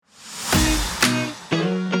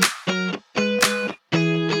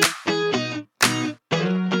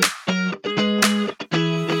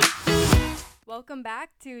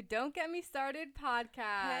to Don't Get Me Started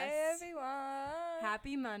podcast. Hey everyone.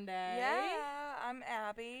 Happy Monday. Yeah, I'm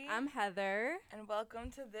Abby. I'm Heather. And welcome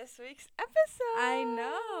to this week's episode. I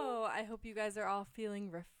know. I hope you guys are all feeling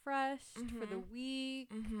refreshed for the week.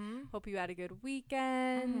 Hope you had a good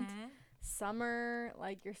weekend. Summer,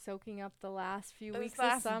 like you're soaking up the last few weeks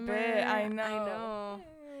of summer. I know.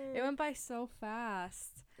 It went by so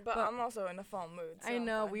fast. But I'm also in a fall mood. So I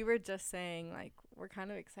know. I'm we were just saying, like, we're kind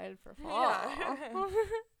of excited for fall. Yeah.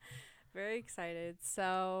 Very excited.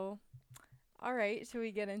 So, all right. Should we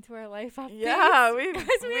get into our life updates? Yeah, we've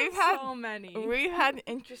had so many. We've had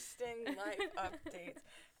interesting life updates.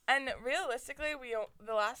 And realistically,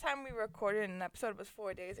 the last time we recorded an episode was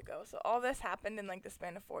 4 days ago. So all this happened in like the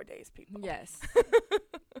span of 4 days, people. Yes.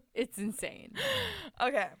 It's insane.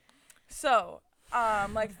 Okay. So,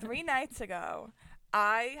 like 3 nights ago,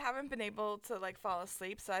 I haven't been able to like fall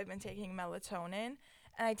asleep, so I've been taking melatonin,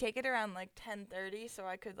 and I take it around like 10:30 so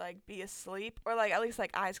I could like be asleep, or like at least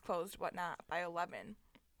like eyes closed, whatnot, by 11.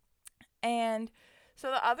 And so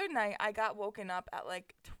the other night I got woken up at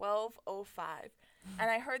like 12:05, and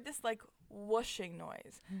I heard this like whooshing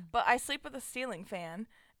noise. But I sleep with a ceiling fan,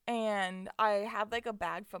 and I had like a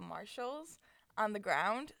bag from Marshall's on the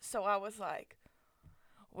ground, so I was like,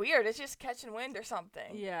 weird, it's just catching wind or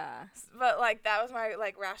something. Yeah. But like that was my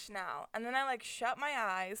like rationale. And then I like shut my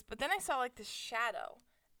eyes, but then I saw like this shadow,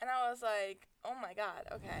 and I was like, oh my god,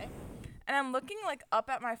 okay. And I'm looking like up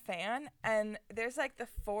at my fan, and there's like the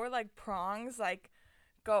 4 like prongs like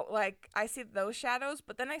go, like I see those shadows,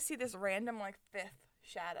 but then I see this random like 5th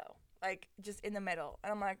shadow like just in the middle,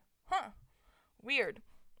 and I'm like, weird.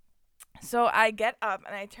 So I get up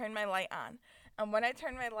and I turn my light on. And when I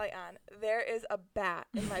turn my light on, there is a bat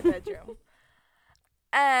in my bedroom.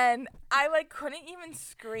 And I like couldn't even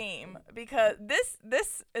scream because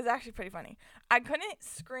this is actually pretty funny. I couldn't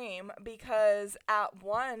scream because at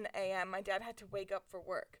 1 a.m. my dad had to wake up for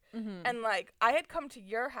work. And like I had come to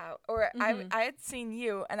your house, or I had seen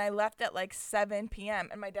you, and I left at like 7 p.m.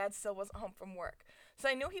 and my dad still wasn't home from work. So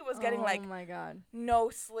I knew he was getting like no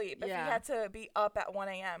sleep if he had to be up at 1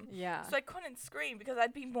 a.m. Yeah. So I couldn't scream because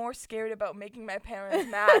I'd be more scared about making my parents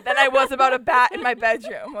mad than I was about a bat in my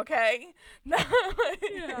bedroom, okay? Yeah,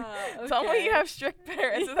 okay. Tell me you have strict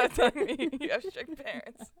parents without telling me you have strict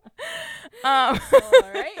parents. All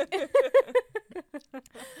right.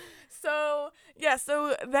 So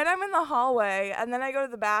then I'm in the hallway, and then I go to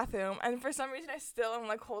the bathroom, and for some reason I still am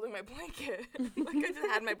like holding my blanket. Like I just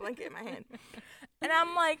had my blanket in my hand. And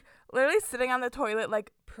I'm like literally sitting on the toilet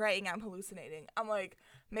like praying I'm hallucinating. I'm like,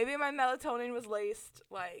 maybe my melatonin was laced,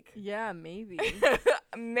 like. Yeah, maybe.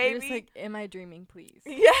 Maybe. You're just like, am I dreaming, please?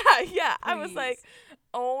 Yeah. Please. I was like,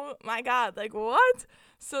 oh my god, like what?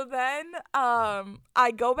 So then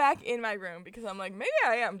I go back in my room because I'm like, maybe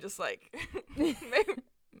I am just like maybe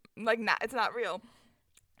like it's not real.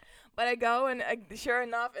 But I go, and sure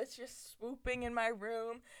enough, it's just swooping in my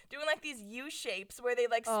room, doing like these U shapes where they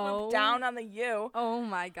like swoop down on the U. Oh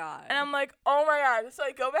my god. And I'm like, oh my god. So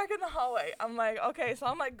I go back in the hallway. I'm like, okay, so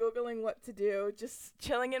I'm like Googling what to do, just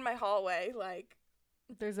chilling in my hallway, like.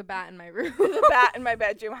 There's a bat in my room. There's a bat in my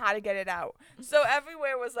bedroom, how to get it out. So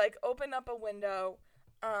everywhere was like, open up a window,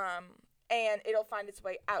 and it'll find its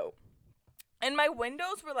way out. And my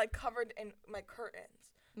windows were like covered in my curtains.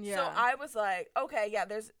 Yeah. So I was like, okay, yeah,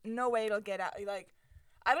 there's no way it'll get out. Like,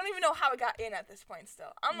 I don't even know how it got in at this point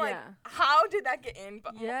still. I'm like, how did that get in?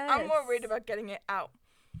 But I'm more worried about getting it out.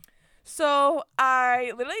 So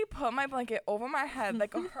I literally put my blanket over my head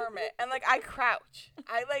like a hermit, and like I crouch.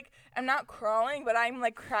 I'm not crawling, but I'm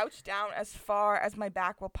like crouched down as far as my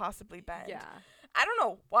back will possibly bend. Yeah. I don't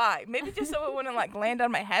know why. Maybe just so it wouldn't like land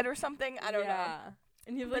on my head or something. I don't know.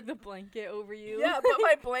 And you have like the blanket over you. Yeah, but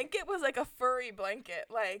my blanket was like a furry blanket.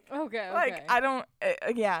 Like, like I don't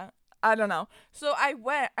know. So I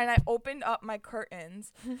went and I opened up my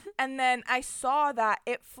curtains, and then I saw that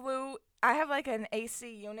it flew. I have like an AC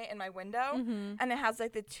unit in my window, and it has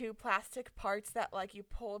like the 2 plastic parts that like you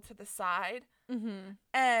pull to the side,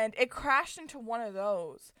 and it crashed into one of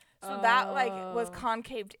those. So that like was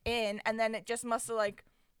concaved in, and then it just must have like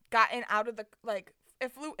gotten out of the like.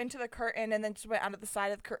 It flew into the curtain and then just went out of the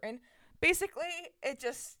side of the curtain. Basically, it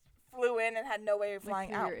just flew in and had no way of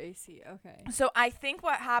flying out. Your AC, okay. So I think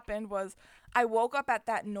what happened was I woke up at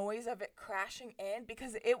that noise of it crashing in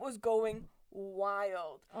because it was going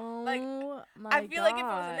wild. Oh, like, I feel like if it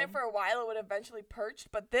was in there for a while, it would eventually perch.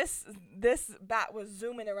 But this bat was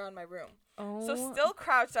zooming around my room. Oh. So still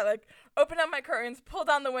crouched, I like open up my curtains, pull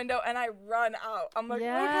down the window, and I run out. I'm like,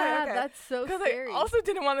 okay. That's so scary. Because I also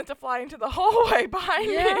didn't want it to fly into the hallway behind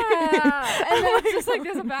me. Yeah, and then it's just like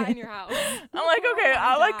there's a bat in your house. I'm like, okay,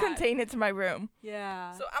 I'll like God. contain it to my room.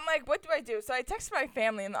 Yeah. So I'm like, what do I do? So I texted my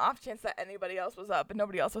family in the off chance that anybody else was up, and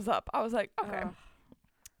nobody else was up. I was like, okay.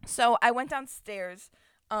 So I went downstairs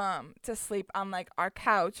to sleep on like our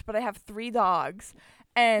couch, but I have 3 dogs.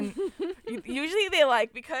 And usually they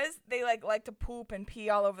because they like to poop and pee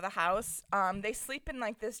all over the house. They sleep in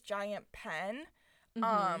like this giant pen.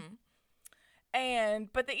 But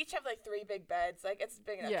they each have like 3 big beds. Like it's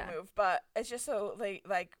big enough to move, but it's just so they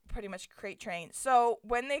like pretty much crate trained. So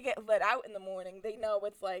when they get let out in the morning, they know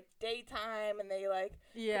it's like daytime and they like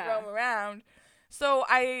roam around. So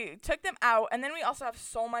I took them out, and then we also have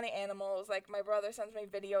so many animals. Like, my brother sends me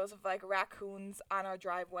videos of, like, raccoons on our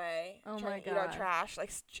driveway trying to eat our trash.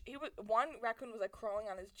 Like, one raccoon was, like, crawling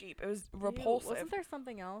on his Jeep. It was repulsive. Wasn't there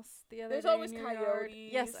something else the other There's day always in your coyotes. yard?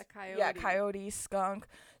 Yes, a coyote. Yeah, coyotes, skunk.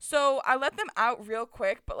 So I let them out real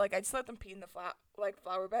quick, but, like, I just let them pee in the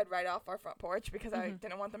flower bed right off our front porch because I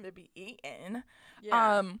didn't want them to be eaten.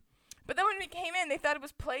 Yeah. But then when we came in, they thought it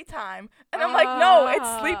was playtime. And I'm like, no,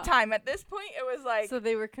 it's sleep time. At this point, it was like... So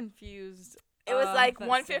they were confused. It was like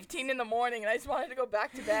 1:15 in the morning, and I just wanted to go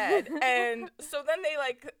back to bed. And so then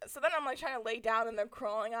I'm like trying to lay down, and they're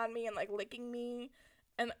crawling on me and like licking me.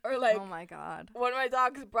 Oh my God. One of my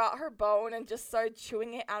dogs brought her bone and just started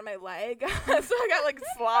chewing it on my leg. So I got like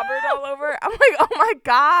slobbered all over. I'm like, oh my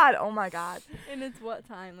God. And it's what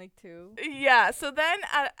time? Like 2? Yeah. So then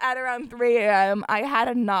at around 3 a.m., I had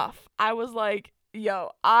enough. I was like,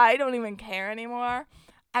 yo, I don't even care anymore.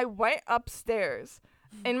 I went upstairs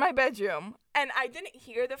in my bedroom, and I didn't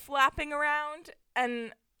hear the flapping around.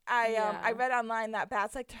 And I read online that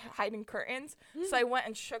bats like to hide in curtains. So I went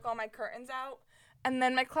and shook all my curtains out. And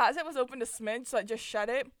then my closet was open to smidge, so I just shut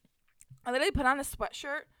it. I literally put on a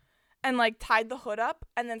sweatshirt and, like, tied the hood up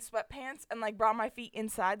and then sweatpants and, like, brought my feet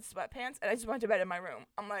inside the sweatpants, and I just went to bed in my room.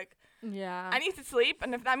 I'm like, I need to sleep,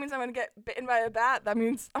 and if that means I'm going to get bitten by a bat, that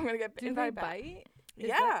means I'm going to get bitten by a bat. Do they bite?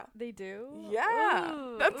 They do?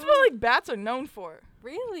 Yeah. That's what, like, bats are known for.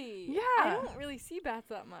 Really? Yeah. I don't really see bats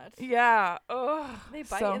that much. Yeah. Ugh. They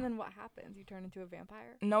bite, and then what happens? You turn into a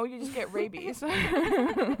vampire? No, you just get rabies.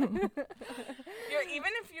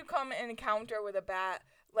 Even if you come in encounter with a bat,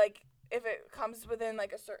 like, if it comes within,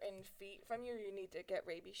 like, a certain feet from you, you need to get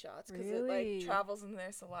rabies shots because it, like, travels in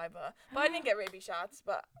their saliva. But I didn't get rabies shots,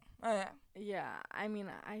 but, Yeah, I mean,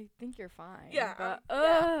 I think you're fine. Yeah.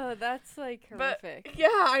 But, that's, like, horrific. But, yeah,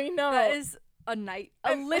 I know. That is a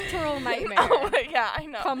literal nightmare. Yeah, I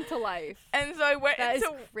know. Come to life. And so I went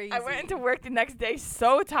crazy. I went into work the next day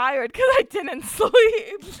so tired because I didn't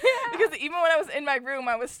sleep. Yeah. Because even when I was in my room,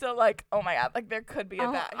 I was still like, oh my God, like there could be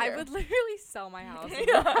a bat here. I would literally sell my house.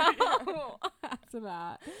 That's a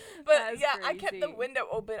bat. But yeah, crazy. I kept the window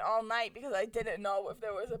open all night because I didn't know if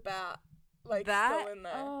there was a bat still in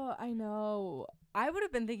there. Oh, I know. I would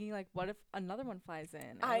have been thinking, like, what if another one flies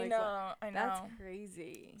in? I know. That's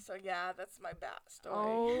crazy. So, yeah, that's my bat story.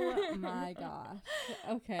 Oh, my gosh.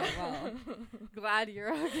 Okay, well, glad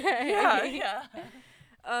you're okay. Yeah.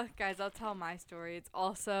 Guys, I'll tell my story. It's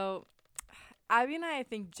also, Abby and I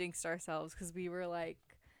think, jinxed ourselves because we were like,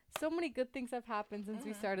 so many good things have happened since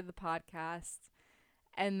we started the podcast.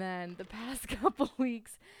 And then the past couple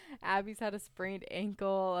weeks, Abby's had a sprained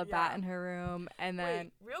ankle, a bat in her room, and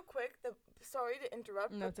then... Wait, real quick, sorry to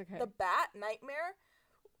interrupt. No, it's okay. The bat nightmare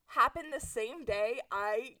happened the same day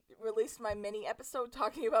I released my mini episode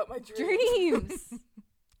talking about my dreams.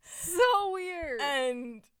 So weird.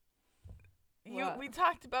 And we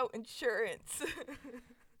talked about insurance.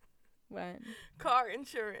 When? Car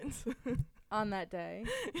insurance. On that day?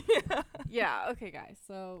 Yeah. Yeah, okay, guys.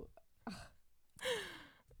 So...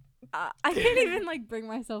 I can't even, like, bring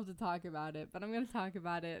myself to talk about it, but I'm going to talk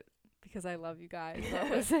about it because I love you guys that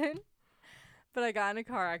listen. But I got in a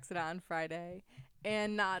car accident on Friday,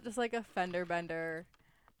 and not just, like, a fender bender.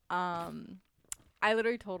 I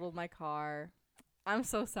literally totaled my car. I'm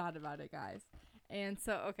so sad about it, guys. And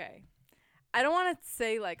so, okay. I don't want to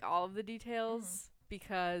say, like, all of the details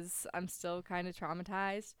because I'm still kind of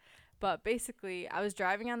traumatized. But basically, I was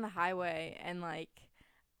driving on the highway, and, like,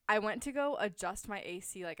 I went to go adjust my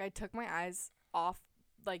AC. Like, I took my eyes off,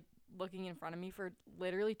 like, looking in front of me for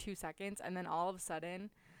literally 2 seconds. And then all of a sudden,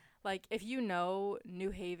 like, if you know New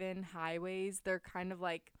Haven highways, they're kind of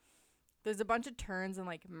like, there's a bunch of turns and,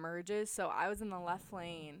 like, merges. So I was in the left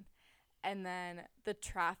lane. And then the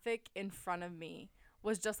traffic in front of me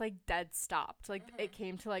was just like dead stopped. Like it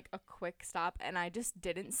came to like a quick stop, and I just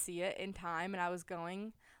didn't see it in time, and I was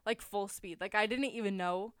going like full speed. Like I didn't even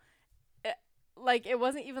know it, like it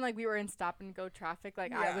wasn't even like we were in stop and go traffic.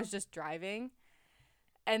 Like I was just driving,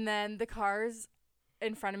 and then the cars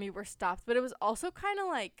in front of me were stopped, but it was also kind of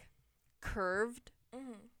like curved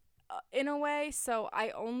in a way, so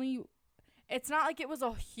it's not like it was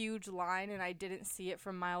a huge line and I didn't see it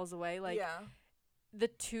from miles away. Like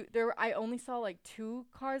I only saw like 2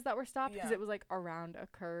 cars that were stopped because it was like around a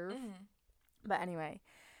curve. But anyway,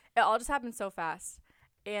 it all just happened so fast,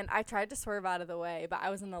 and I tried to swerve out of the way, but I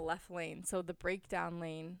was in the left lane, so the breakdown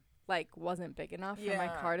lane like wasn't big enough for my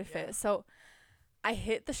car to fit. So I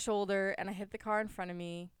hit the shoulder and I hit the car in front of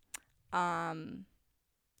me, and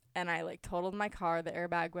I like totaled my car. The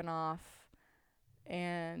airbag went off,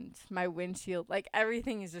 and my windshield, like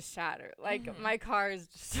everything is just shattered. Like my car is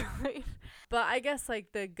destroyed. But I guess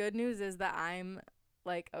like the good news is that I'm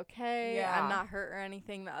like okay. I'm not hurt or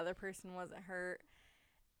anything. The other person wasn't hurt,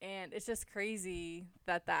 and it's just crazy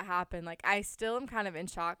that happened. Like I still am kind of in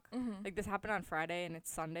shock. Like this happened on Friday, and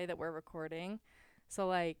it's Sunday that we're recording. So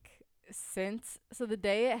like so the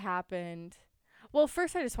day it happened. Well,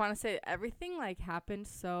 first I just want to say everything like happened,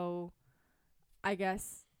 so I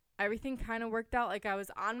guess everything kind of worked out. Like I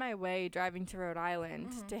was on my way driving to Rhode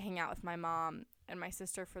Island to hang out with my mom and my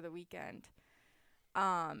sister for the weekend.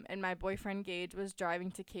 And my boyfriend Gage was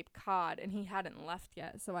driving to Cape Cod, and he hadn't left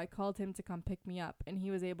yet, so I called him to come pick me up, and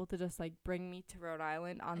he was able to just like bring me to Rhode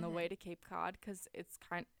Island on the way to Cape Cod, because it's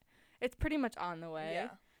pretty much on the way.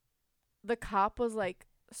 The cop was like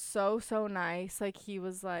so nice. Like he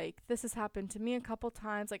was like, this has happened to me a couple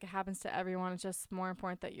times, like it happens to everyone, it's just more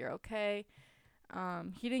important that you're okay.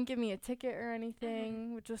 He didn't give me a ticket or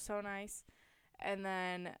anything, which was so nice. And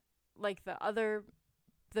then like the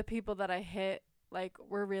people that I hit like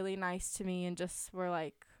were really nice to me and just were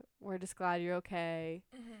like, we're just glad you're okay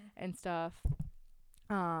and stuff.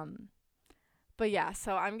 But yeah,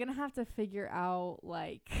 so I'm gonna have to figure out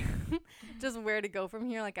like just where to go from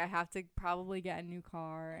here. Like I have to probably get a new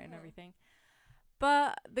car and everything.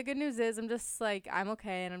 But the good news is I'm just like, I'm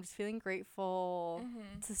okay, and I'm just feeling grateful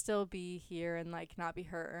to still be here and like not be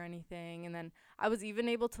hurt or anything. And then I was even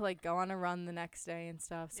able to like go on a run the next day and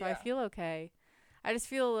stuff. So I feel okay. I just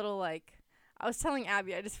feel a little like, I was telling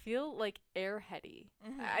Abby, I just feel like airheady.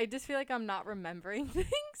 I just feel like I'm not remembering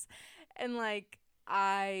things. And like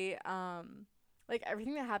like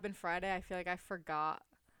everything that happened Friday, I feel like I forgot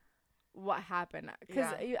what happened.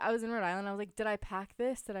 Because I was in Rhode Island. I was like, did I pack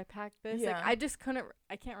this? Like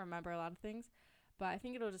I can't remember a lot of things. But I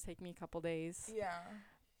think it'll just take me a couple days. Yeah.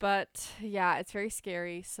 But yeah, it's very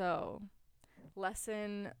scary. So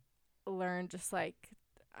lesson learned, just like,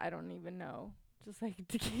 I don't even know. Just like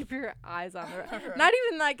to keep your eyes on the road. Not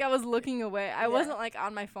even like I was looking away. I wasn't like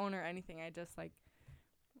on my phone or anything. I just like,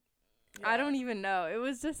 I don't even know. It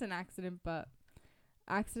was just an accident, but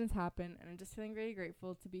accidents happen, and I'm just feeling very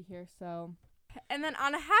grateful to be here. So, and then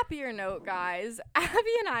on a happier note, guys,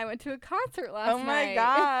 Abby and I went to a concert last night. Oh my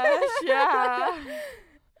gosh, yeah.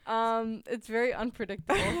 It's very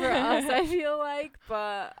unpredictable for us, I feel like,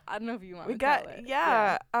 but I don't know if you want to tell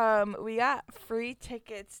it. We got free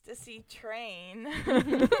tickets to see Train,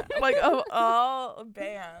 like of all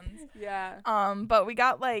bands. Yeah. But we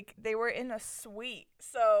got like, they were in a suite,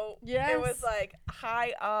 so it was like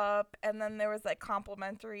high up, and then there was like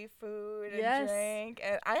complimentary food and drink,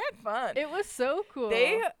 and I had fun. It was so cool.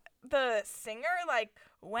 The singer like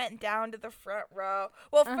went down to the front row.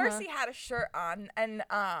 Well, first he had a shirt on, and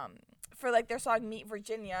for like their song Meet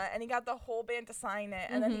Virginia, and he got the whole band to sign it,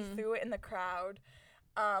 and then he threw it in the crowd.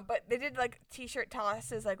 But they did like t-shirt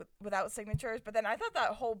tosses like without signatures, but then I thought that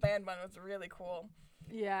whole band one was really cool.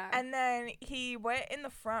 Yeah. And then he went in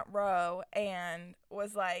the front row and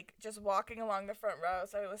was like just walking along the front row,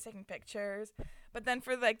 so he was taking pictures. But then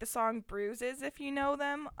for like the song Bruises, if you know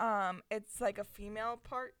them, it's like a female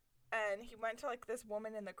part. And he went to, like, this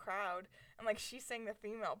woman in the crowd, and, like, she sang the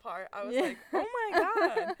female part. I was like, oh, my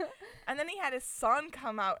God. And then he had his son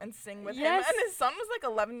come out and sing with him. And his son was, like,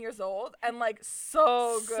 11 years old and, like,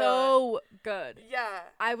 so good. So good. Yeah.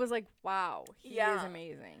 I was like, wow, he is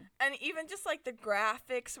amazing. And even just, like, the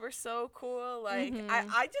graphics were so cool. Like,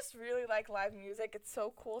 I just really like live music. It's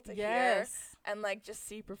so cool to hear and, like, just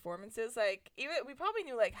see performances. Like, even we probably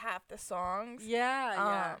knew, like, half the songs.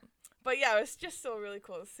 Yeah. But yeah, it was just still really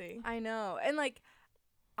cool to see. I know. And like,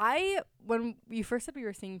 when you first said we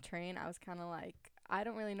were seeing Train, I was kind of like, I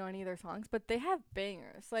don't really know any of their songs, but they have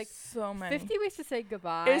bangers. Like, so many. 50 Ways to Say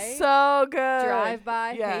Goodbye. It's so good. Drive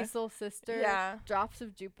By, Hazel Sister. Yeah. Drops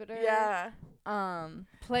of Jupiter. Yeah.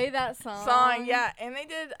 Play that song. Yeah, and they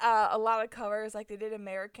did a lot of covers. Like they did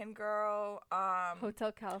American Girl,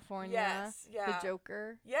 Hotel California. Yes, yeah. The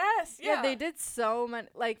Joker. Yes, yeah. Yeah, they did so many,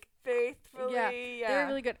 like Faithfully. Yeah, they were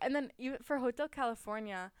really good. And then even for Hotel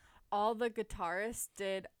California, all the guitarists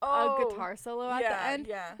did a guitar solo at the end.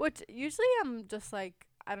 Yeah. Which usually I'm just like,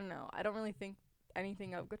 I don't know. I don't really think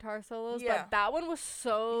anything of guitar solos, but that one was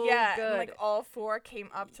so good. And like all four came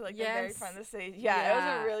up to like the very front of the stage. Yeah, it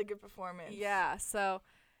was a really good performance. Yeah, so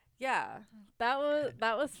that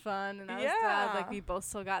was fun, and I was glad like we both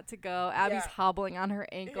still got to go. Abby's hobbling on her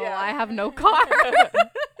ankle. I have no car.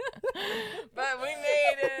 But we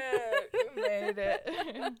made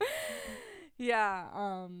it. Yeah.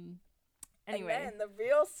 Anyway. And then the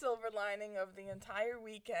real silver lining of the entire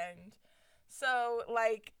weekend. So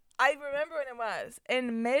like I remember when it was.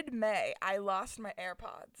 In mid-May, I lost my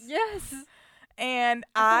AirPods. Yes. And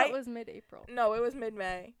I thought it was mid-April. No, it was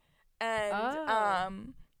mid-May.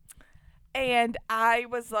 And and I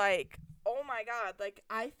was like, oh my God, like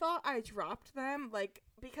I thought I dropped them, like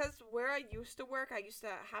because where I used to work, I used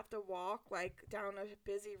to have to walk like down a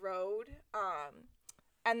busy road,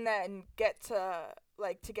 and then get to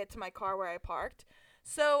my car where I parked.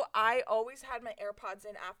 So I always had my AirPods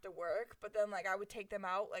in after work, but then like I would take them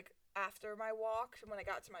out like after my walk when I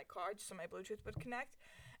got to my car just so my Bluetooth would connect.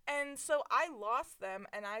 And so I lost them,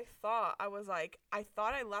 and I thought I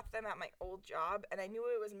left them at my old job, and I knew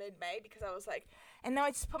it was mid-May because I was like, and now I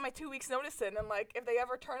just put my 2 weeks notice in, and like if they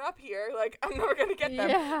ever turn up here, like I'm never gonna get them.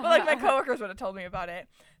 Yeah. But like my coworkers would have told me about it.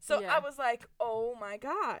 So I was like, oh my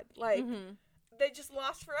God, like they just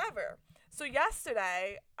lost forever. So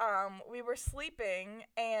yesterday, we were sleeping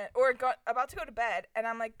about to go to bed, and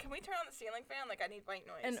I'm like, can we turn on the ceiling fan? Like I need white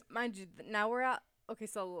noise. And mind you, now we're at. Okay,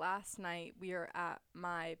 so last night we were at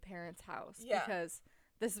my parents' house because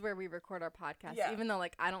this is where we record our podcast, even though,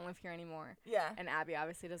 like, I don't live here anymore. Yeah. And Abby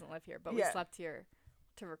obviously doesn't live here, but we slept here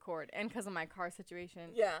to record and because of my car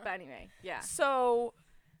situation. Yeah. But anyway, So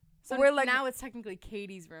we're like, now it's technically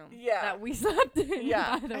Katie's room that we slept in,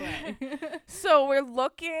 by the way. So we're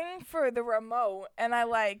looking for the remote, and I,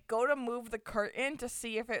 like, go to move the curtain to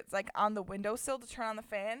see if it's, like, on the windowsill to turn on the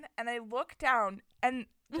fan, and I look down, and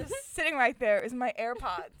just sitting right there is my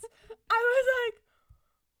AirPods. I was like,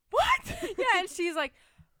 what? Yeah, and she's like,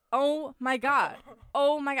 oh, my God.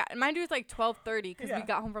 Oh, my God. And mind you, it's like 12:30 because we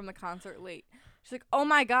got home from the concert late. She's like, oh,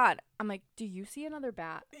 my God. I'm like, do you see another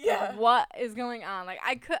bat? Yeah. Like, what is going on? Like,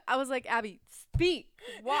 I was like, Abby, speak.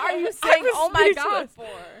 What are you saying, oh, my God, for?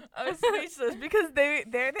 I was speechless because they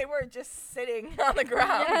were just sitting on the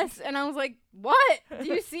ground. Yes, and I was like, what do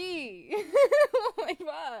you see? Like,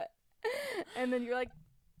 what? And then you're like,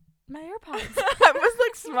 my AirPods. I was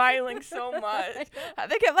like smiling so much.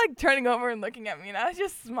 They kept like turning over and looking at me, and I was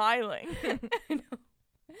just smiling. I know.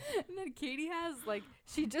 And then Katie has like,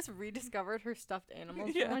 she just rediscovered her stuffed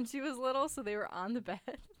animals from when she was little, so they were on the bed.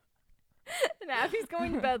 And Abby's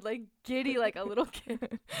going to bed like giddy, like a little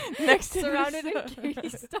kid, next to surrounded in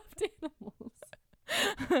Katie's stuffed animals.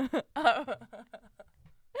 And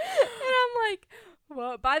I'm like,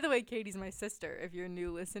 well, by the way, Katie's my sister, if you're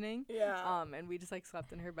new listening. Yeah. And we just, like,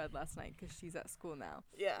 slept in her bed last night because she's at school now.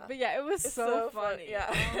 Yeah. But, yeah, it was so funny. Yeah.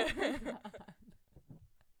 Oh,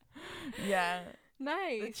 yeah.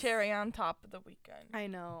 Nice. The cherry on top of the weekend. I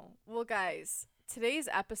know. Well, guys, today's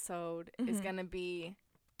episode is going to be,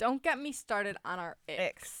 don't get me started on our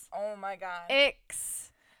ICKS. Oh, my God. ICKS.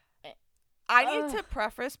 I need to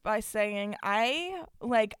preface by saying I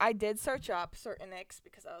did search up certain ICKS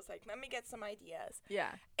because I was like, let me get some ideas. Yeah.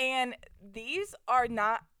 And these are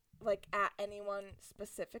not like at anyone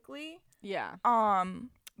specifically. Yeah.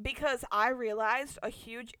 Because I realized a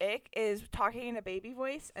huge ick is talking in a baby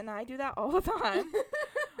voice, and I do that all the time.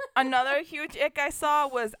 Another huge ick I saw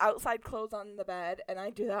was outside clothes on the bed, and I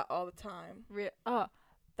do that all the time.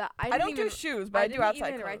 I don't do shoes, but I do outside clothes. I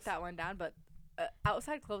didn't even write that one down, but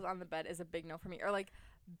outside clothes on the bed is a big no for me. Or like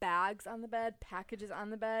bags on the bed, packages on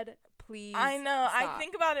the bed, please. I know. Stop. I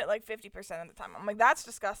think about it like 50% of the time. I'm like, that's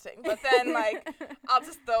disgusting. But then like I'll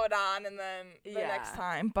just throw it on and then the next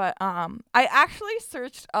time. But I actually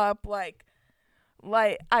searched up like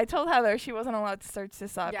I told Heather she wasn't allowed to search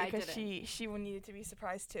this up because she needed to be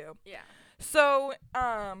surprised too. Yeah. So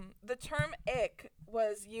the term ick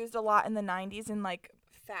was used a lot in the 90s in like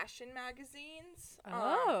fashion magazines.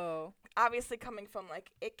 Obviously coming from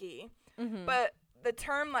like icky. Mm-hmm. But the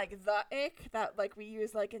term like the ick that like we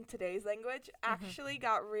use like in today's language actually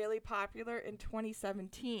got really popular in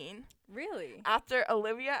 2017. Really? After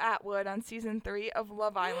Olivia Atwood on season 3 of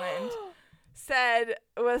Love Island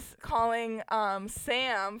was calling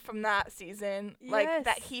Sam from that season like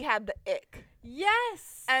that he had the ick.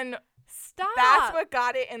 Yes. And Stop. That's what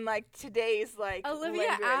got it in like today's like Olivia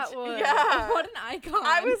language. Atwood. Yeah. What an icon.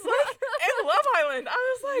 I was like in Love Island.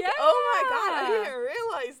 I was like, oh my god, I didn't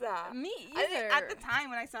realize that. Me either. At the time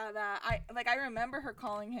when I saw that, I remember her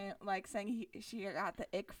calling him like saying she got the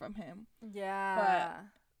ick from him. Yeah.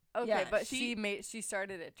 But, okay, yeah, but she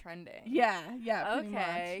started it trending. Yeah. Pretty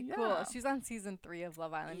Okay, much. cool. Yeah. She's on season 3 of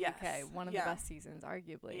Love Island UK, one of the best seasons,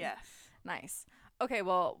 arguably. Yes. Nice. Okay,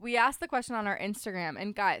 well, we asked the question on our Instagram,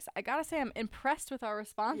 and guys, I gotta say I'm impressed with our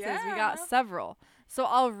responses. Yeah. We got several. So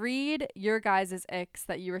I'll read your guys' icks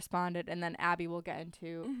that you responded, and then Abby and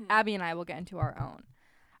I will get into our own.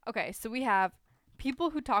 Okay, so we have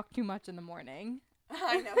people who talk too much in the morning.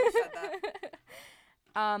 I know who said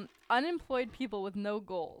that. Unemployed people with no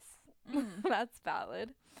goals. That's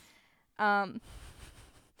valid.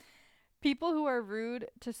 People who are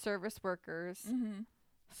rude to service workers,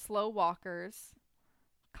 slow walkers,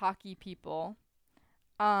 cocky people.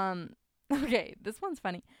 Okay, this one's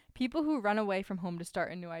funny. People who run away from home to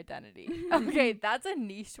start a new identity. Okay, that's a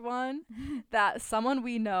niche one that someone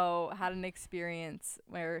we know had an experience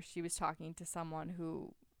where she was talking to someone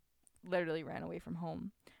who literally ran away from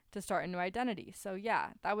home to start a new identity. So yeah,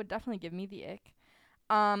 that would definitely give me the ick.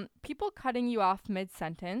 People cutting you off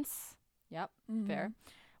mid-sentence. Yep, fair.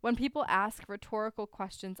 When people ask rhetorical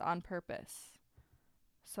questions on purpose.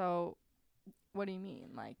 So, what do you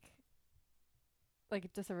mean? Like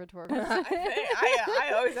just a rhetorical question?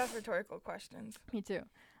 I always ask rhetorical questions. Me too.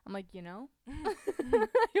 I'm like,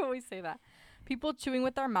 I always say that. People chewing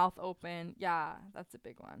with their mouth open. Yeah, that's a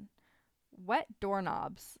big one. Wet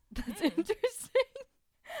doorknobs. That's interesting.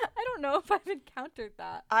 I don't know if I've encountered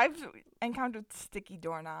that. I've encountered sticky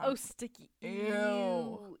doorknobs. Oh, sticky.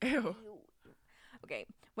 Ew. Okay.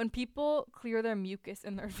 When people clear their mucus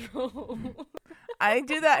in their throat. I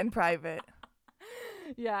do that in private.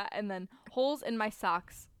 Yeah, and then holes in my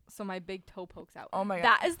socks so my big toe pokes out. Oh my god.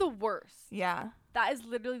 That is the worst. Yeah. That is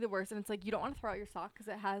literally the worst. And it's like, you don't want to throw out your sock because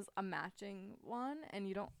it has a matching one and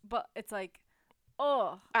you don't, but it's like,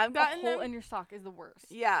 I've gotten a hole in your sock is the worst.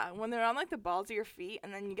 Yeah, when they're on like the balls of your feet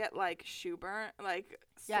and then you get like shoe burn, like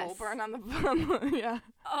soul burn on the bum. Yeah.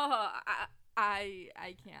 Oh, I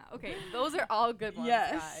can't. Okay, those are all good ones,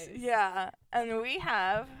 guys. Yeah. And we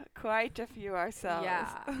have quite a few ourselves.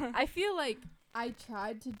 Yeah. I feel like I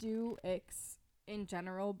tried to do icks in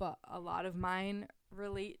general, but a lot of mine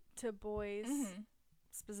relate to boys,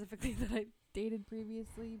 specifically that I dated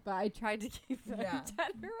previously, but I tried to keep them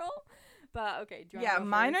general. But okay, do you want to go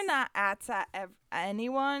mine first? are not at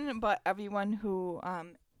anyone, but everyone who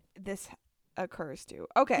this occurs to.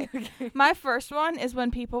 Okay. My first one is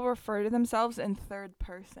when people refer to themselves in third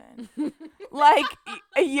person. Like,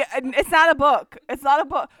 yeah, it's not a book. It's not a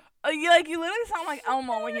book. You literally sound like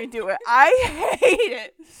Elmo when you do it. I hate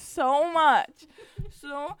it so much.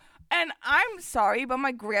 And I'm sorry, but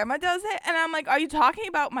my grandma does it, and I'm like, are you talking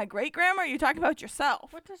about my great grandma? Or are you talking about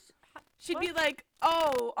yourself? She'd be like,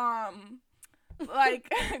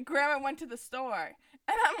 like grandma went to the store.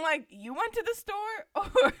 And I'm like, you went to the store?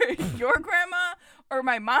 Or your grandma? Or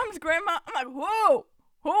my mom's grandma? I'm like, whoa,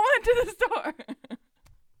 who went to the store?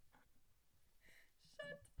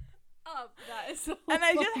 Shut up. That is so And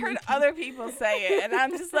I just heard other people say it. And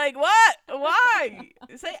I'm just like, what? Why?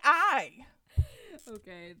 Say I.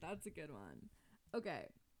 Okay, that's a good one. Okay.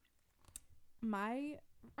 My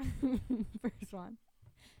first one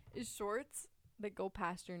is shorts that go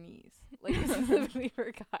past your knees. Like, specifically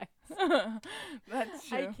for guys. That's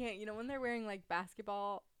true. I can't. You know, when they're wearing, like,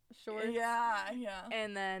 basketball shorts? Yeah.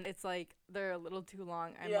 And then it's, like, they're a little too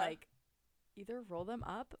long. I'm like, either roll them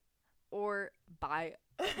up or buy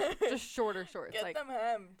just shorter shorts. Get like, them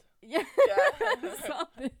hemmed. Yeah. Yeah.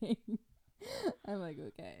 Something. I'm like,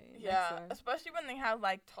 okay. Yeah, especially when they have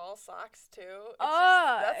like tall socks too.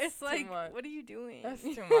 It's like, what are you doing? That's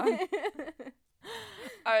too much.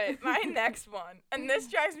 All right, my next one, and this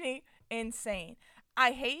drives me insane.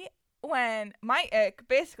 I hate when my ick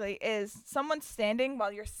basically is someone standing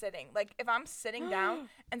while you're sitting. Like if I'm sitting down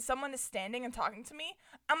and someone is standing and talking to me,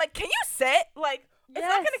 I'm like, can you sit? Like it's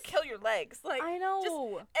not gonna kill your legs. Like I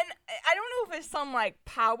know. And I don't know if it's some like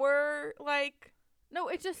power like. No,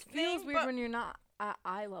 it just feels weird when you're not at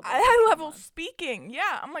eye level. Eye level speaking.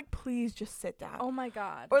 Yeah. I'm like, please just sit down. Oh my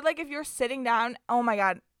God. Or like if you're sitting down, oh my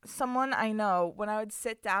God. Someone I know, when I would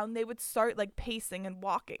sit down, they would start like pacing and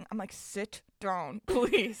walking. I'm like, sit down,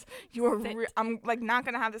 please. You are I'm like not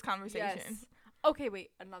gonna have this conversation. Yes. Okay,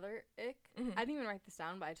 wait. Another ick. I didn't even write this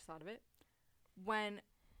down, but I just thought of it. When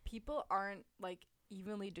people aren't like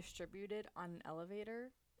evenly distributed on an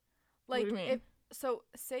elevator. Like what do you mean? So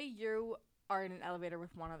say you are in an elevator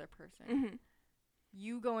with one other person.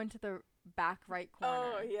 You go into the back right corner.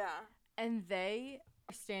 Oh, yeah. and they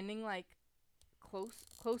are standing like close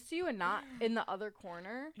to you and not in the other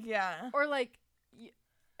corner. Yeah. Or like,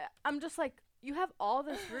 I'm just like, you have all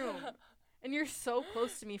this room, and you're so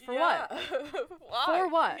close to me for what? Why? For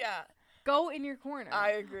what? Yeah. Go in your corner.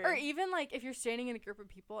 I agree. Or even like if you're standing in a group of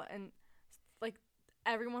people and like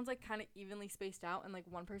everyone's like kind of evenly spaced out, and like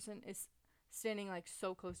one person is standing like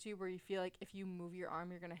so close to you where you feel like if you move your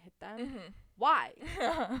arm you're gonna hit them. Mm-hmm. Why?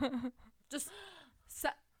 Just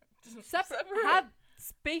have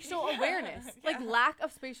spatial awareness. Yeah. Like lack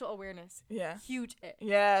of spatial awareness. Yeah. Huge ick.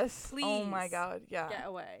 Yes. Please. Oh my god. Yeah. Get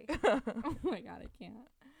away. Oh my god, I can't.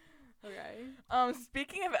 Okay.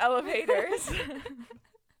 Speaking of elevators,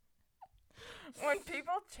 when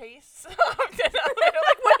people chase up to another, they're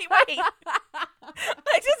like, wait.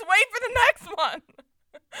 Like, just wait for the next one.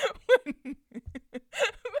 when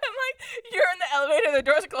like you're in the elevator, the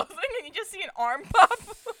door's closing, and you just see an arm pop.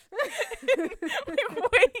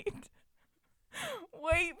 Like,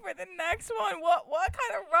 wait for the next one. What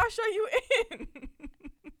kind of rush are you in?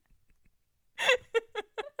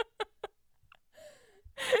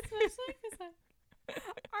 Especially because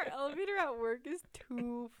our elevator at work is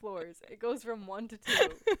 2 floors. It goes from 1 to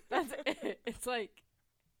 2. That's it. It's like,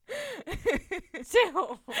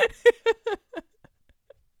 chill.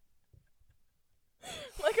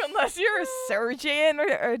 Like, unless you're a surgeon or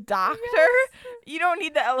a doctor, you don't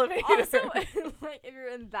need the elevator. Also, like, if you're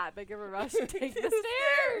in that big of a rush, take the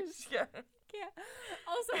stairs. Yeah. Yeah.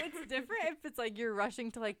 Also, it's different if it's like you're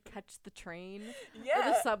rushing to like catch the train Yeah. or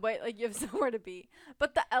the subway, like you have somewhere to be.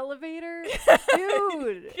 But the elevator,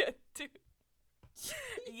 dude. Yeah, dude.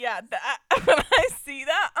 Yeah, when I see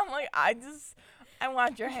that, I'm like, I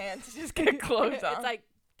want your hand to just get closed on. It's like,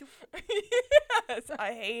 yes,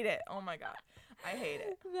 I hate it. Oh my god, I hate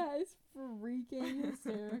it. That is freaking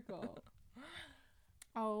hysterical.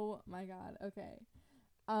 Oh my god. Okay.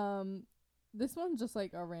 This one's just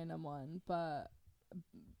like a random one, but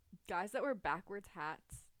guys that wear backwards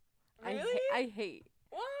hats. Really? I hate.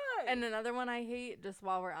 Why? And another one I hate, just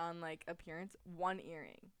while we're on like appearance, one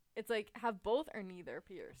earring. It's like have both or neither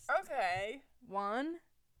pierced. Okay. One,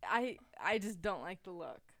 I just don't like the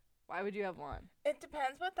look. Why would you have one? It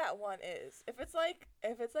depends what that one is. If it's like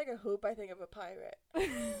a hoop, I think of a pirate.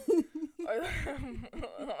 Or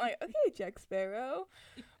like, okay, Jack Sparrow.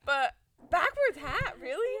 But backwards hat,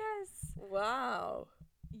 really? Yes. Wow.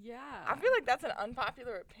 Yeah. I feel like that's an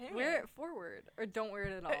unpopular opinion. Wear it forward or don't wear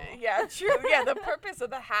it at all. Yeah, true. Yeah, the purpose of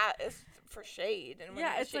the hat is for shade, and when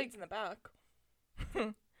the it's shade's like in the back.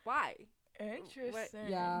 Why? Interesting.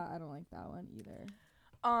 Yeah, I don't like that one either.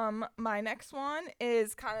 My next one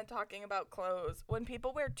is kind of talking about clothes. When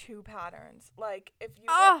people wear 2 patterns, like if you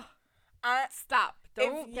stop.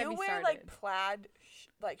 Don't if get you me wear started. like plaid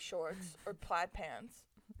like shorts or plaid pants,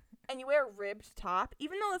 and you wear a ribbed top,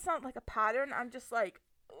 even though it's not like a pattern, I'm just like,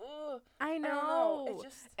 ugh. I know. I don't know. It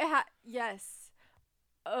just yes.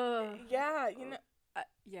 yeah, you know.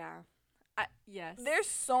 Yeah. Yes. There's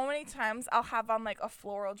so many times I'll have on like a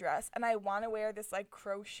floral dress and I want to wear this like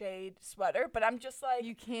crocheted sweater, but I'm just like,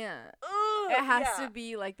 you can't. ugh, It has to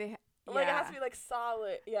be like like it has to be like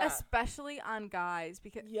solid. Yeah. Especially on guys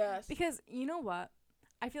because yes. You know what?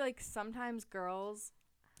 I feel like sometimes girls,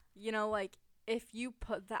 you know, like if you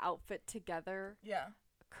put the outfit together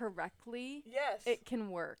correctly, yes, it can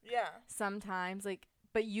work. Yeah. Sometimes like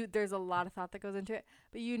but there's a lot of thought that goes into it,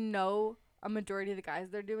 but you know a majority of the guys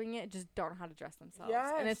that are doing it just don't know how to dress themselves.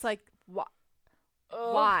 Yes. And it's like, why?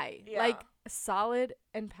 Yeah. Like, solid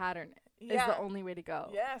and pattern is the only way to go.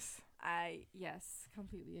 Yes. Yes,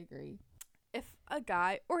 completely agree. If a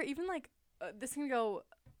guy, or even like, this can go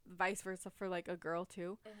vice versa for like a girl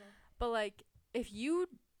too, but like, if you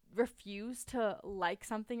refuse to like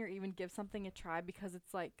something or even give something a try because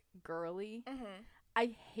it's like girly,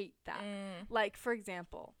 I hate that. Like, for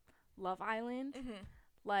example, Love Island,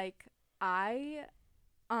 like, I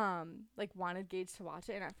like wanted Gage to watch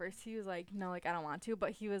it, and at first he was like, no, like I don't want to,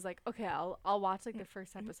 but he was like, okay, I'll watch like the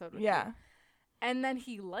first episode with you. And then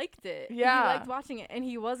he liked it. He liked watching it, and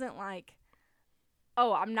he wasn't like,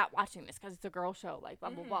 oh, I'm not watching this because it's a girl show, like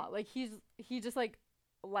blah blah blah. Like he just like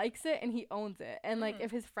likes it and he owns it. And like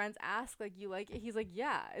if his friends ask like, you like it, he's like,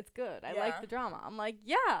 yeah, it's good. I like the drama. I'm like,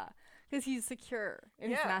 yeah, because he's secure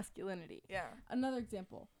in his masculinity. Yeah. Another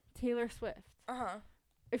example, Taylor Swift.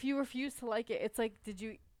 If you refuse to like it, it's like,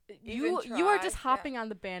 you are just hopping on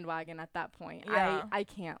the bandwagon at that point. I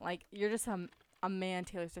can't. Like, you're just a man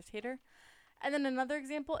Taylor Swift hater. And then another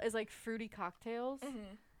example is like fruity cocktails.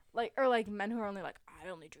 Like, or like men who are only like, I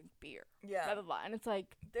only drink beer. Yeah. Blah, blah, blah. And it's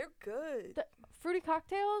like, they're good. Fruity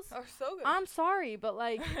cocktails are so good. I'm sorry, but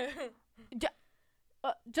like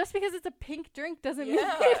just because it's a pink drink doesn't mean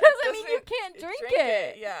Yeah, it doesn't mean you can't drink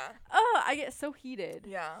it. Yeah. Oh, I get so heated.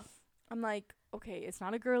 Yeah. I'm like, okay, it's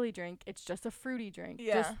not a girly drink. It's just a fruity drink.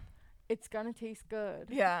 Yeah. Just, it's gonna taste good.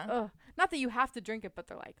 Yeah. Ugh. Not that you have to drink it, but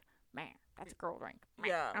they're like, man, that's a girl drink.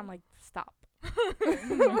 Yeah. I'm like, stop.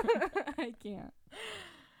 I can't.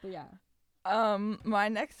 But yeah. My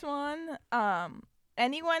next one,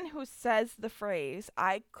 anyone who says the phrase,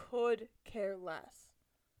 I could care less.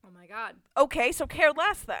 Oh my God. Okay, so care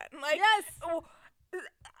less then. Like, yes. Oh,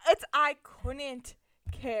 it's I couldn't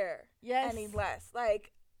care Yes. any less.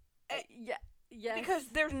 Like, yeah. Yes. because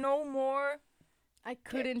there's no more. I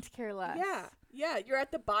couldn't care less. Yeah. Yeah, you're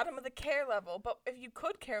at the bottom of the care level. But if you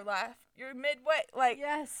could care less, you're midway. Like,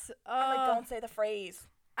 yes. I'm like, don't say the phrase.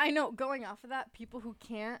 I know. Going off of that, people who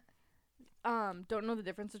can't, don't know the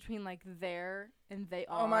difference between like there and they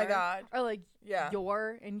are. Oh my God. Or like Yeah.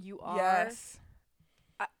 your and you are. Yes.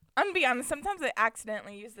 I'm gonna be honest. Sometimes I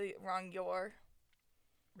accidentally use the wrong your.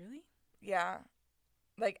 Really? Yeah.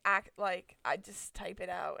 Like I just type it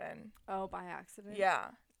out and. Oh, by accident. Yeah.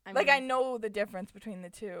 I know the difference between the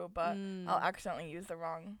two, but I'll accidentally use the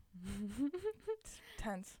wrong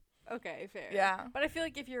tense. Okay, fair. Yeah. But I feel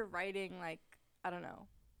like if you're writing, like, I don't know,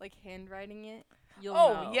 like handwriting it, you'll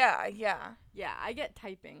know. Oh, yeah, yeah. Yeah, I get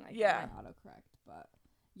typing, like, Yeah. in my autocorrect, but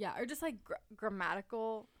yeah, or just like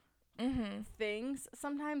grammatical things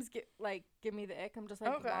sometimes give me the ick. I'm just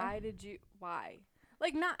like, okay. why?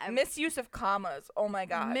 Like, not misuse of commas. Oh my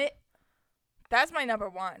God. That's my number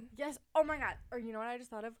one. Yes. Oh my God. Or you know what I just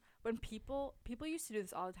thought of? When people used to do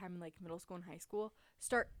this all the time in like middle school and high school,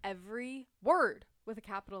 start every word with a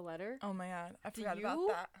capital letter. Oh my God. I forgot about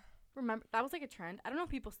that. Remember, that was like a trend. I don't know if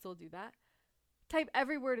people still do that. Type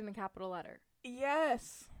every word in a capital letter.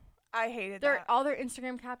 Yes. I hated that. All their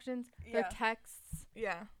Instagram captions, their texts.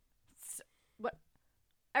 Yeah.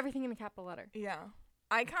 Everything in a capital letter. Yeah.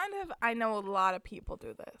 I know a lot of people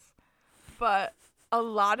do this, but a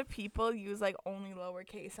lot of people use like only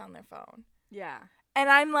lowercase on their phone. Yeah. And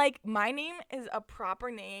I'm like, my name is a proper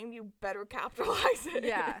name. You better capitalize it.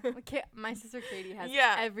 Yeah. My sister Katie has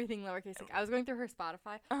everything lowercase. Like, I was going through her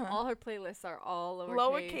Spotify. All her playlists are all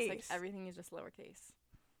lowercase. Like, everything is just lowercase.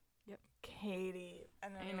 Yep. Katie.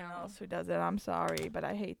 And anyone else who does it, I'm sorry, but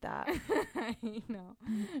I hate that. I know.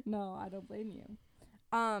 No, I don't blame you.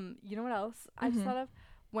 You know what else I just thought of?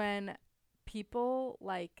 When people,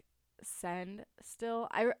 like, send still,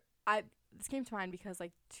 this came to mind because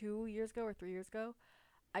like 2 years ago or 3 years ago,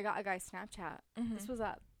 I got a guy's Snapchat. This was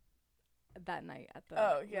at that night at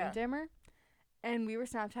the Windjammer, and we were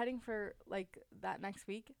Snapchatting for like that next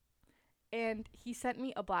week, and he sent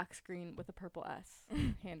me a black screen with a purple S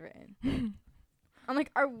handwritten. I'm like,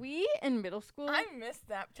 are we in middle school? I miss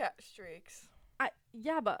Snapchat streaks.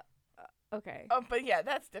 But okay. Oh, but yeah,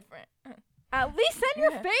 that's different. At least send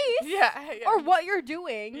your face. Yeah. Or what you're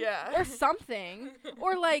doing. Yeah. Or something.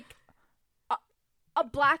 Or like a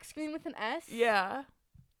black screen with an S. Yeah.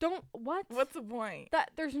 What? What's the point?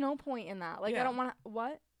 That there's no point in that. Like I don't want to.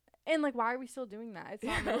 What? And like, why are we still doing that? It's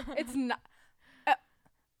not. It's not.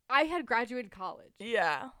 I had graduated college.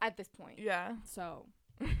 Yeah. At this point. Yeah. So.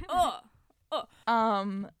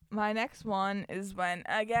 My next one is when,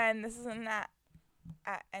 again, this isn't at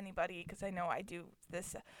anybody, because I know I do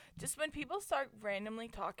this. Just when people start randomly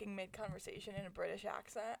talking mid-conversation in a British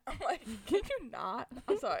accent, I'm like, can you not?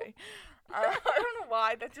 I'm sorry. I don't know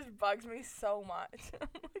why. That just bugs me so much.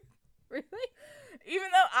 Really? Even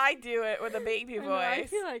though I do it with a baby voice. I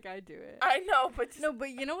feel like I do it. I know, but no, but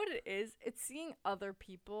you know what it is? It's seeing other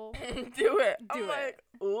people do it. I'm like,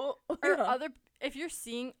 ooh. Or if you're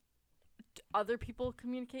seeing other people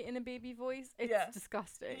communicate in a baby voice, it's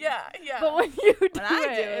disgusting. Yeah. But when you do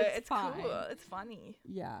it's fine. Cool. It's funny.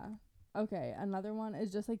 Yeah. Okay. Another one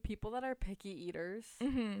is just like people that are picky eaters.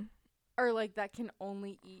 Mm-hmm. Or like that can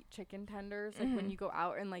only eat chicken tenders. Like when you go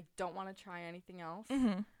out and like don't want to try anything else.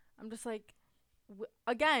 Mm-hmm. I'm just like,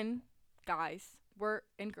 again, guys,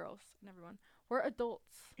 and girls and everyone, we're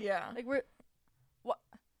adults. Yeah. Like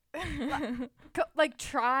like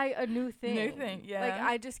try a new thing. Yeah. Like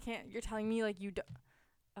I just can't. You're telling me like you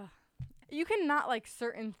can not like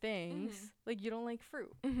certain things. Like you don't like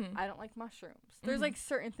fruit. I don't like mushrooms. There's like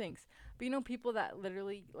certain things, but you know people that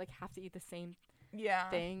literally like have to eat the same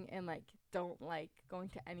thing and like don't like going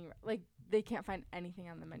to any like they can't find anything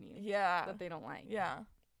on the menu. Yeah. That they don't like. Yeah.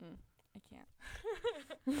 I can't.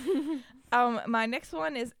 My next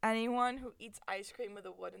one is anyone who eats ice cream with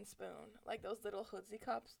a wooden spoon, like those little hoodsie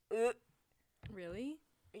cups. Ugh. Really?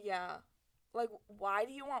 Yeah. Like, why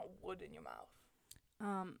do you want wood in your mouth?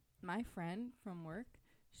 My friend from work,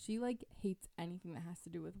 she like hates anything that has to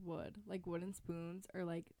do with wood, like wooden spoons or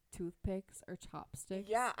like toothpicks or chopsticks.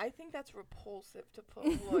 Yeah, I think that's repulsive to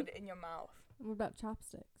put wood in your mouth. What about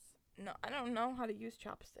chopsticks? No, I don't know how to use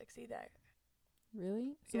chopsticks either.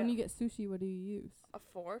 Really? So when you get sushi, what do you use? A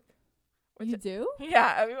fork. You do?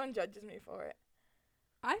 Yeah, everyone judges me for it.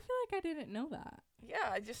 I feel like I didn't know that. Yeah,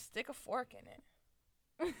 I just stick a fork in it.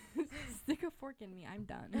 Stick a fork in me. I'm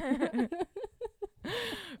done.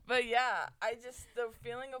 But yeah, the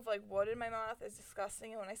feeling of like wood in my mouth is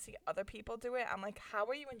disgusting. And when I see other people do it, I'm like, how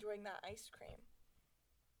are you enjoying that ice cream?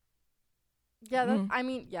 Yeah, I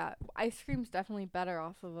mean, yeah, ice cream's definitely better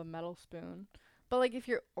off of a metal spoon. But like, if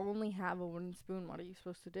you only have a wooden spoon, what are you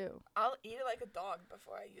supposed to do? I'll eat it like a dog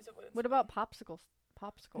before I use a wooden spoon. What about popsicles?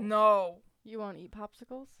 Popsicles? No. You won't eat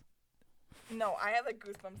popsicles? No, I have like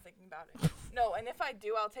goosebumps thinking about it. No, and if I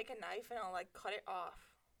do, I'll take a knife and I'll like cut it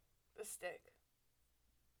off the stick.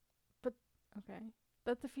 Okay.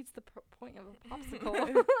 That defeats the point of a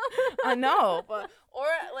popsicle. I know, but or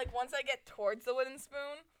like once I get towards the wooden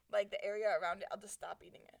spoon, like the area around it, I'll just stop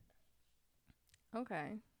eating it.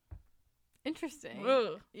 Okay. Interesting.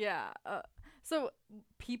 Ugh. Yeah. So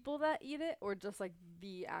people that eat it, or just like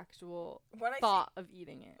the actual thought of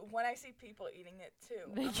eating it? When I see people eating it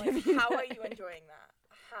too, They I'm like, how are you enjoying that?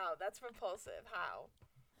 How? That's repulsive. How?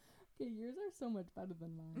 Okay, yours are so much better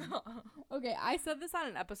than mine. Okay, I said this on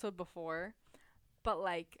an episode before, but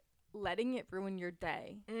like letting it ruin your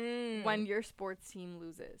day when your sports team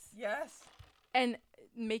loses. Yes. And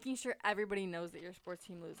making sure everybody knows that your sports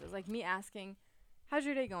team loses. Like me asking, how's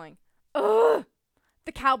your day going? Ugh,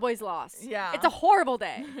 the Cowboys lost. Yeah. It's a horrible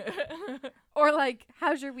day. Or like,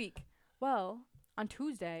 how's your week? Well, on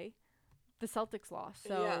Tuesday, the Celtics lost.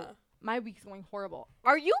 So my week's going horrible.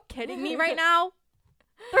 Are you kidding me right now?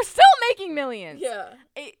 They're still making millions. Yeah.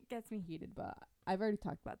 It gets me heated, but I've already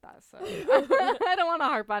talked about that, so I don't want to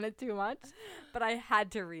harp on it too much. But I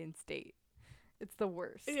had to reinstate. It's the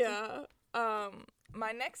worst. Yeah.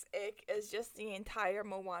 My next ick is just the entire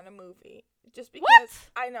Moana movie. Just because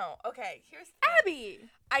I know. Okay, here's the thing. Abby.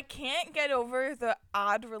 I can't get over the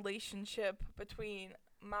odd relationship between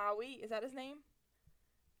Maui, is that his name?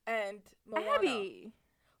 And Moana. Abby.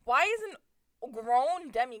 Why isn't a grown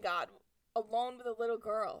demigod alone with a little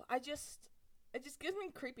girl? It just gives me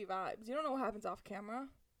creepy vibes. You don't know what happens off camera.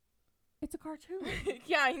 It's a cartoon.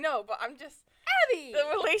 Yeah, I know, but I'm just Abby. the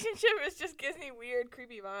relationship just gives me weird,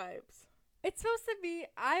 creepy vibes. It's supposed to be.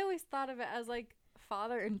 I always thought of it as like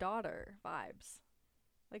father and daughter vibes,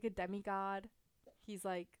 like a demigod. He's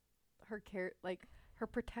like her her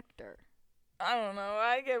protector. I don't know.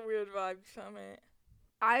 I get weird vibes from it.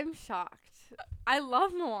 I'm shocked. I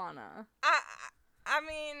love Moana. I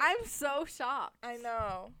mean, I'm so shocked. I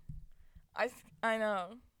know. I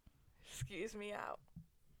know. Excuse me out.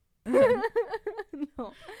 No.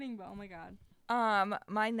 But oh my god.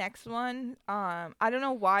 My next one, I don't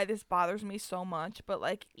know why this bothers me so much, but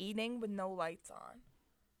like eating with no lights on.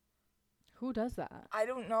 Who does that? I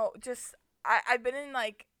don't know. Just I've been in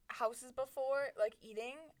like houses before, like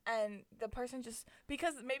eating, and the person just,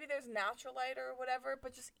 because maybe there's natural light or whatever,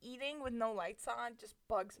 but just eating with no lights on just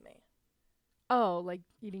bugs me. Oh, like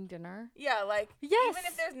eating dinner? Yeah, like yes. Even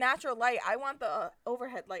if there's natural light, I want the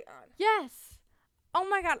overhead light on. Yes. Oh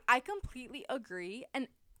my god, I completely agree. And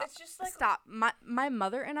it's just like, stop. My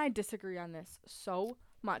mother and I disagree on this so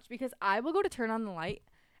much, because I will go to turn on the light,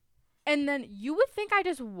 and then you would think I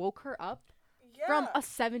just woke her up from a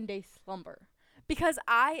 7-day slumber, because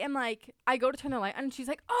I am like, I go to turn the light on and she's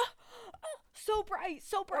like, oh so bright,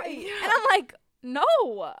 and I'm like, no,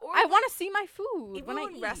 I want to see my food. Even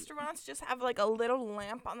when restaurants just have like a little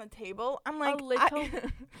lamp on the table, I'm like, a little.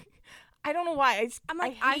 I don't know why. I'm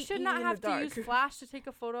like, I should not have to use flash to take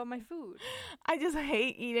a photo of my food. I just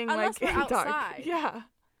hate eating unless like we're in dark. Outside. Yeah.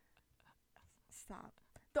 Stop.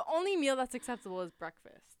 The only meal that's acceptable is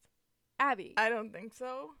breakfast. Abby. I don't think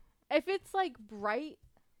so. If it's like bright,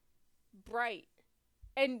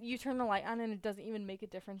 and you turn the light on and it doesn't even make a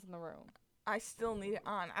difference in the room, I still need it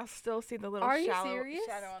on. I'll still see the little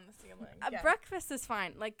shadow on the ceiling. Yeah. Breakfast is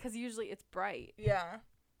fine, like, because usually it's bright. Yeah.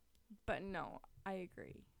 But no, I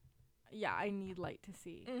agree. Yeah, I need light to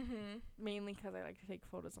see. Mm-hmm. Mainly because I like to take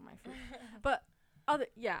photos of my food. But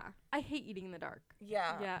I hate eating in the dark.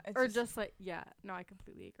 Yeah. Yeah. Or just like, yeah. No, I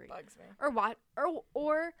completely agree. Bugs me.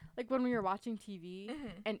 Or like when we were watching TV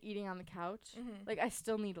and eating on the couch, like I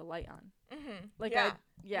still need a light on. Mm-hmm. Like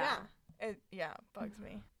yeah. It bugs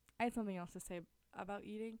me. I had something else to say about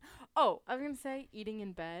eating. Oh, I was gonna say eating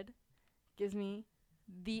in bed gives me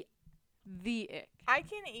the ick. I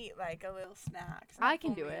can eat like a little snack. I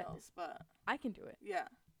can do meals, but I can do it. Yeah.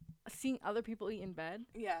 seeing other people eat in bed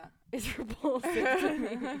Yeah. is repulsive to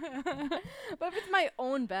me. But if it's my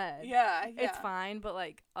own bed, yeah. it's fine. But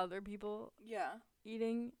like other people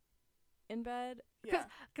eating in bed, Yeah.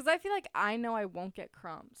 Because I feel like I know I won't get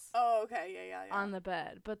crumbs. Oh, okay. Yeah. On the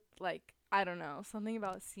bed. But like, I don't know. Something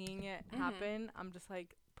about seeing it happen, I'm just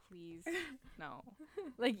like, please, no.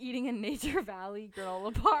 Like eating a Nature Valley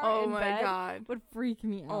granola bar in bed God. would freak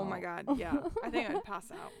me out. Oh my God. Yeah. I think I'd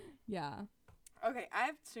pass out. Yeah. Okay, I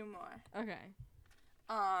have 2 more. Okay.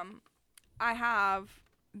 I have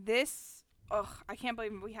this. Ugh, I can't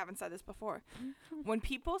believe we haven't said this before. When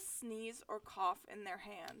people sneeze or cough in their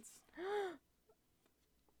hands.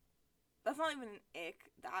 That's not even an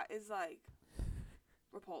ick. That is, like,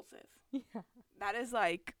 repulsive. Yeah. That is,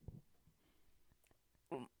 like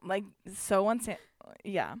so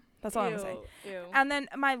yeah, that's all I'm saying. Ew. And then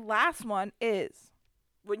my last one is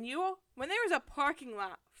when there is a parking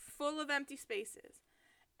lot full of empty spaces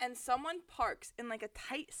and someone parks in like a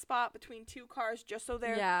tight spot between 2 cars just so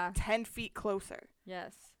they're 10 feet closer.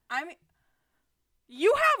 Yes. I mean,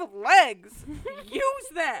 you have legs. Use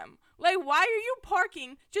them. Like, why are you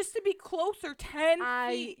parking just to be closer 10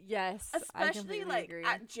 feet? Yes. Especially, like, agree.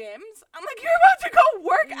 at gyms. I'm like, you're about to go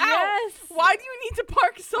work out. Yes. Why do you need to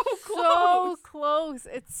park so close? So close.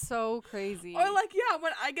 It's so crazy. Or, like,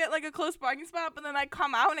 when I get, like, a close parking spot, but then I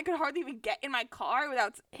come out and I could hardly even get in my car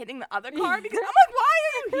without hitting the other car. Because I'm like, why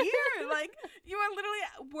are you here? Like, you are literally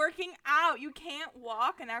working out. You can't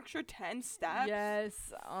walk an extra 10 steps. Yes.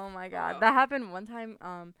 Oh, my God. That happened one time.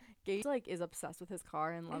 Gage, like, is obsessed with his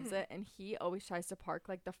car and loves it, and he always tries to park,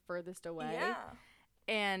 like, the furthest away. Yeah.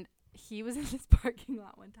 And he was in this parking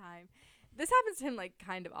lot one time. This happens to him, like,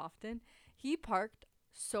 kind of often. He parked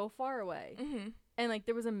so far away. And, like,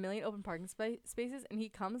 there was a million open parking spaces, and he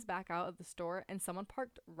comes back out of the store, and someone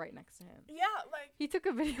parked right next to him. Yeah, like. He took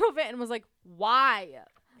a video of it and was like, why?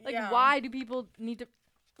 Like, why do people need to...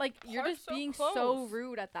 Like, you're just being so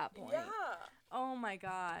rude at that point. Yeah. Oh, my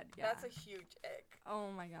God. Yeah. That's a huge ick. Oh,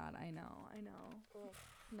 my God. I know. Oof.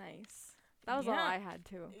 Nice. That was all I had,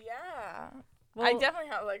 too. Yeah. Well, I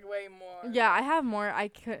definitely have, like, way more. Yeah, I have more. I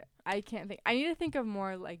can't think. I need to think of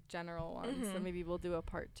more, like, general ones. So maybe we'll do a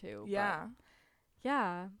part 2. Yeah.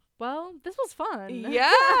 Yeah. Well, this was fun. Yeah.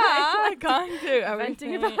 I gone through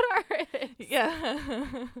venting about our icks.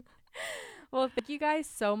 Yeah. Well, thank you guys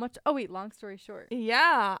so much. Oh, wait, long story short.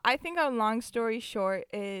 Yeah. I think a long story short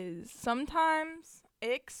is sometimes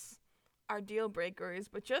icks are deal breakers,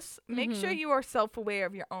 but just make sure you are self-aware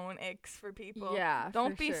of your own icks for people. Yeah,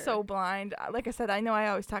 don't be so blind. Like I said, I know I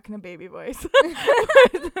always talk in a baby voice.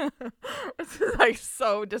 It's like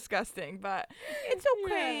so disgusting, but it's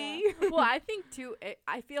okay. Yeah. Well, I think too,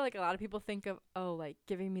 I feel like a lot of people think of, like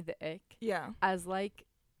giving me the ick as like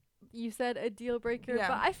you said, a deal breaker. But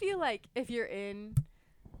I feel like if you're in,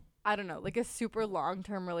 I don't know, like a super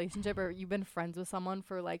long-term relationship or you've been friends with someone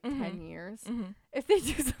for like 10 years, if they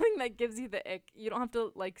do something that gives you the ick, you don't have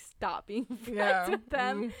to like stop being friends with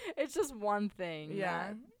them. It's just one thing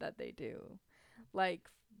that they do. Like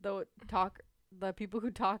the people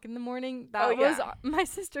who talk in the morning, that was my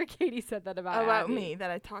sister Katie said that about Abby. Me,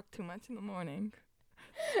 that I talk too much in the morning.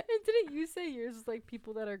 And didn't you say yours is like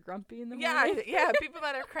people that are grumpy in the morning? Yeah, people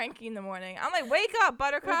that are cranky in the morning. I'm like, wake up,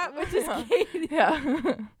 buttercup. Which is Katie. Yeah.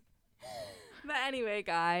 But anyway,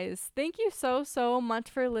 guys, thank you so much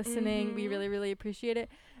for listening. We really, really appreciate it.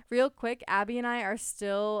 Real quick, Abby and I are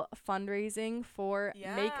still fundraising for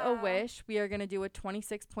Make-A-Wish. We are going to do a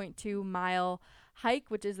 26.2 mile hike,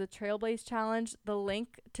 which is the Trailblaze Challenge. The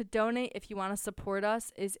link to donate if you want to support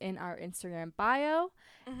us is in our Instagram bio.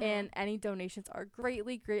 And any donations are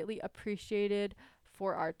greatly, greatly appreciated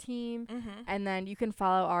for our team. And then you can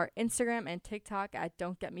follow our Instagram and TikTok at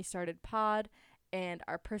Don't Get Me Started Pod. And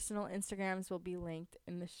our personal Instagrams will be linked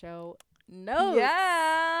in the show notes.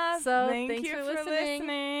 Yeah. So thanks you for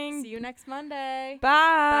listening. See you next Monday.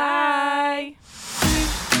 Bye.